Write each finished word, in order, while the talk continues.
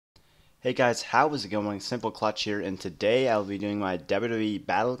Hey guys, how is it going? Simple Clutch here, and today I'll be doing my WWE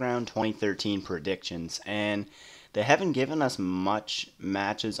BattleGround 2013 predictions. And they haven't given us much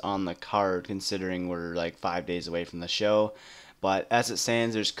matches on the card, considering we're like 5 days away from the show. But as it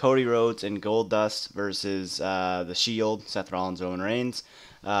stands, there's Cody Rhodes and Goldust versus The Shield, Seth Rollins, Roman Reigns.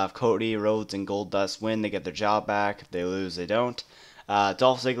 If Cody Rhodes and Goldust win, they get their job back. If they lose, they don't.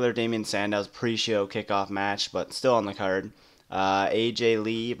 Dolph Ziggler, Damian Sandow's pre-show kickoff match, but still on the card. AJ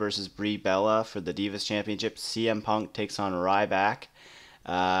Lee versus Brie Bella for the Divas Championship. CM Punk takes on Ryback.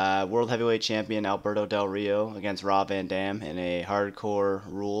 World Heavyweight Champion Alberto Del Rio against Rob Van Dam in a hardcore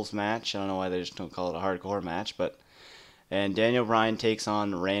rules match. I don't know why they just don't call it a hardcore match, but and Daniel Bryan takes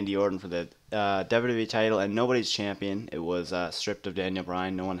on Randy Orton for the WWE title, and nobody's champion. It was stripped of Daniel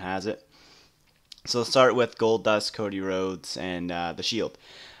Bryan. No one has it. So let's start with Goldust, Cody Rhodes, and The Shield.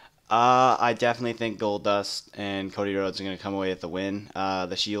 I definitely think Goldust and Cody Rhodes are going to come away with the win.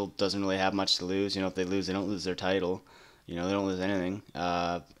 The Shield doesn't really have much to lose. If they lose, they don't lose their title. They don't lose anything.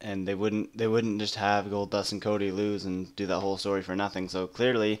 And they wouldn't just have Goldust and Cody lose and do that whole story for nothing. So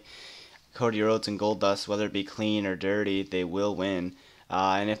clearly, Cody Rhodes and Goldust, whether it be clean or dirty, they will win.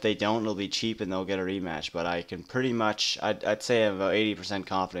 And if they don't, it'll be cheap and they'll get a rematch. But I can pretty much, I'd say I'm about 80%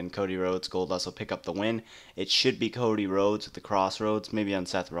 confident Cody Rhodes, Goldust will pick up the win. It should be Cody Rhodes with the Crossroads, maybe on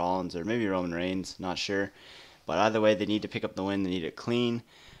Seth Rollins or maybe Roman Reigns, not sure. But either way, they need to pick up the win. They need it clean.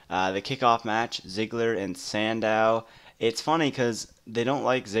 The kickoff match, Ziggler and Sandow. It's funny because they don't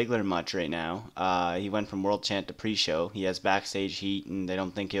like Ziggler much right now. He went from world champ to pre-show. He has backstage heat, and they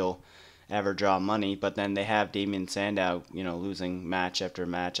don't think he'll ever draw money. But then they have Damian Sandow, losing match after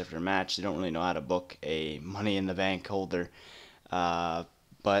match after match. They don't really know how to book a Money in the Bank holder.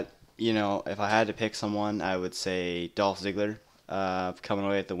 But if I had to pick someone, I would say Dolph Ziggler, coming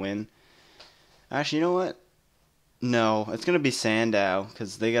away with the win. Actually, you know what? No, it's gonna be Sandow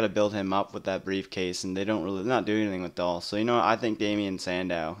because they got to build him up with that briefcase, and they're not doing anything with Dolph. So I think Damian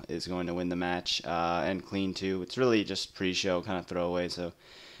Sandow is going to win the match, and clean too. It's really just pre-show kind of throwaway, so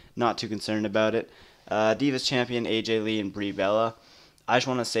not too concerned about it. Divas champion AJ Lee and Brie Bella. I just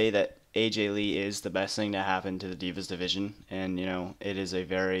want to say that AJ Lee is the best thing to happen to the Divas division, and it is a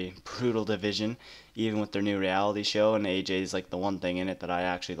very brutal division, even with their new reality show. And AJ is like the one thing in it that I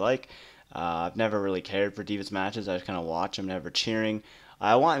actually like. I've never really cared for Divas matches. I just kind of watch them, never cheering.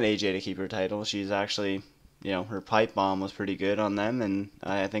 I want AJ to keep her title. She's actually, her pipe bomb was pretty good on them, and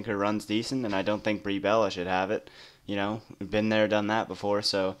I think her run's decent, and I don't think Brie Bella should have it. We've been there, done that before,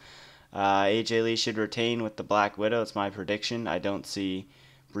 so AJ Lee should retain with the Black Widow. It's my prediction. I don't see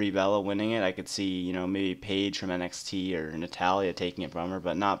Brie Bella winning it. I could see, maybe Paige from NXT or Natalia taking it from her,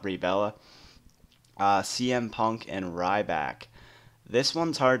 but not Brie Bella. CM Punk and Ryback. This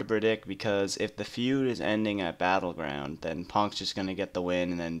one's hard to predict because if the feud is ending at Battleground, then Punk's just going to get the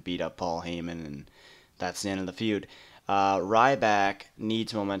win and then beat up Paul Heyman, and that's the end of the feud. Ryback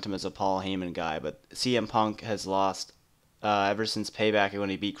needs momentum as a Paul Heyman guy, but CM Punk has lost ever since Payback when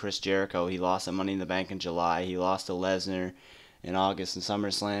he beat Chris Jericho. He lost at Money in the Bank in July. He lost to Lesnar in August in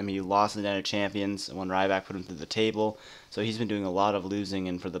SummerSlam. He lost in the Night of Champions when Ryback put him through the table. So he's been doing a lot of losing,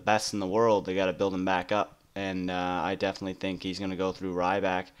 and for the best in the world, they got to build him back up. And I definitely think he's going to go through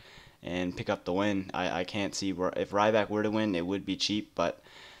Ryback and pick up the win. I can't see if Ryback were to win, it would be cheap, but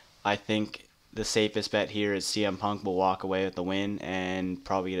I think the safest bet here is CM Punk will walk away with the win and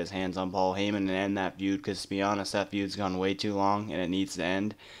probably get his hands on Paul Heyman and end that feud, because to be honest, that feud's gone way too long and it needs to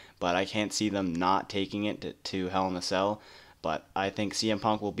end. But I can't see them not taking it to Hell in a Cell. But I think CM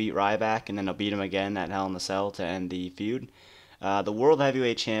Punk will beat Ryback, and then he'll beat him again at Hell in a Cell to end the feud. The World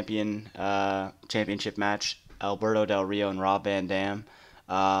Heavyweight Championship match, Alberto Del Rio and Rob Van Dam.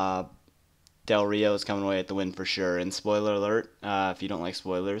 Del Rio is coming away with the win for sure. And spoiler alert, if you don't like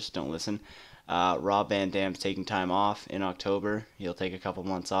spoilers, don't listen. Rob Van Dam's taking time off in October. He'll take a couple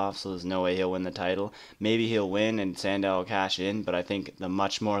months off, so there's no way he'll win the title. Maybe he'll win and Sandow will cash in, but I think the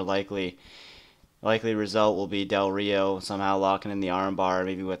much more likely result will be Del Rio somehow locking in the armbar,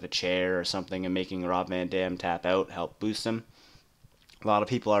 maybe with a chair or something, and making Rob Van Dam tap out, help boost him. A lot of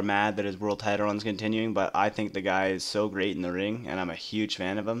people are mad that his world title run's continuing, but I think the guy is so great in the ring, and I'm a huge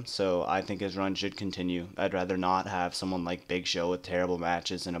fan of him, so I think his run should continue. I'd rather not have someone like Big Show with terrible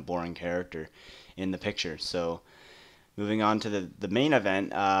matches and a boring character in the picture. So, moving on to the main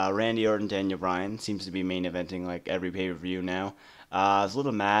event, Randy Orton, Daniel Bryan seems to be main eventing like every pay-per-view now. I was a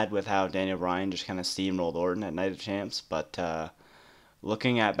little mad with how Daniel Bryan just kind of steamrolled Orton at Night of Champs, but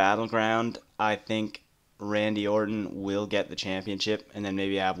looking at Battleground, I think Randy Orton will get the championship and then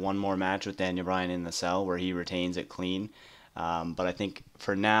maybe have one more match with Daniel Bryan in the cell where he retains it clean. But I think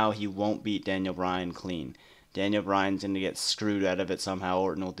for now he won't beat Daniel Bryan clean. Daniel Bryan's going to get screwed out of it somehow.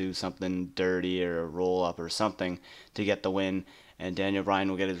 Orton will do something dirty or a roll up or something to get the win, and Daniel Bryan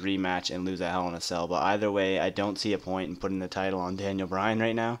will get his rematch and lose a Hell in a Cell. But either way, I don't see a point in putting the title on Daniel Bryan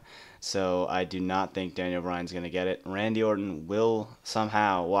right now. So I do not think Daniel Bryan's going to get it. Randy Orton will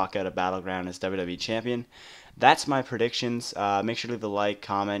somehow walk out of Battleground as WWE Champion. That's my predictions. Make sure to leave a like,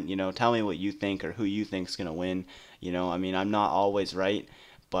 comment, tell me what you think or who you think's going to win. I mean, I'm not always right,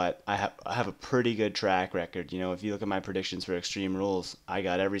 but I have a pretty good track record. If you look at my predictions for Extreme Rules, I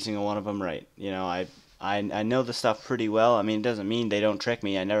got every single one of them right. I know the stuff pretty well. I mean, it doesn't mean they don't trick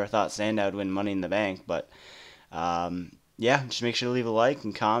me. I never thought Sandow would win Money in the Bank, but yeah, just make sure to leave a like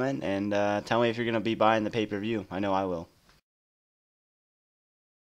and comment and tell me if you're going to be buying the pay-per-view. I know I will.